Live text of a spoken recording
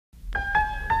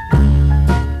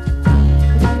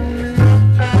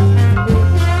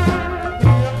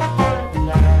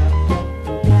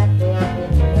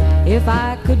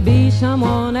could be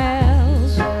someone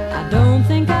else, I don't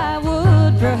think I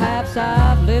would. Perhaps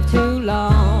I've lived too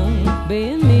long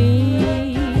being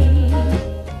me.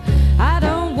 I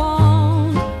don't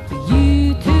want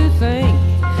you to think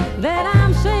that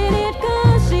I'm saying it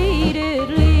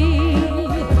conceitedly,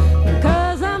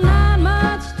 'cause I'm not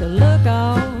much to look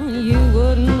on. You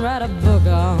wouldn't write a book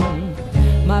on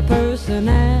my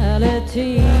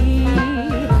personality,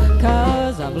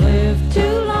 'cause I've lived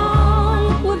too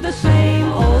long with the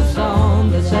same old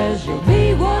song that says you'll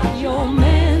be what you're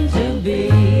meant to be.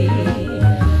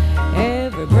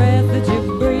 Every breath that you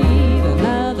breathe,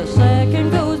 another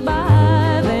second goes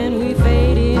by, then we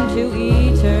fade into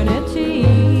eternity.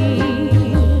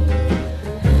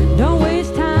 Don't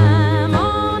waste time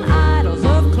on idols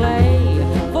of clay,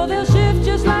 for they'll shift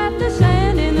just like the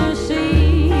sand in the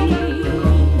sea.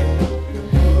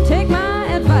 Take my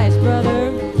advice, brother,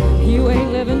 you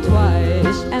ain't living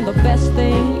twice, and the best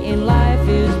thing in life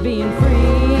is being free.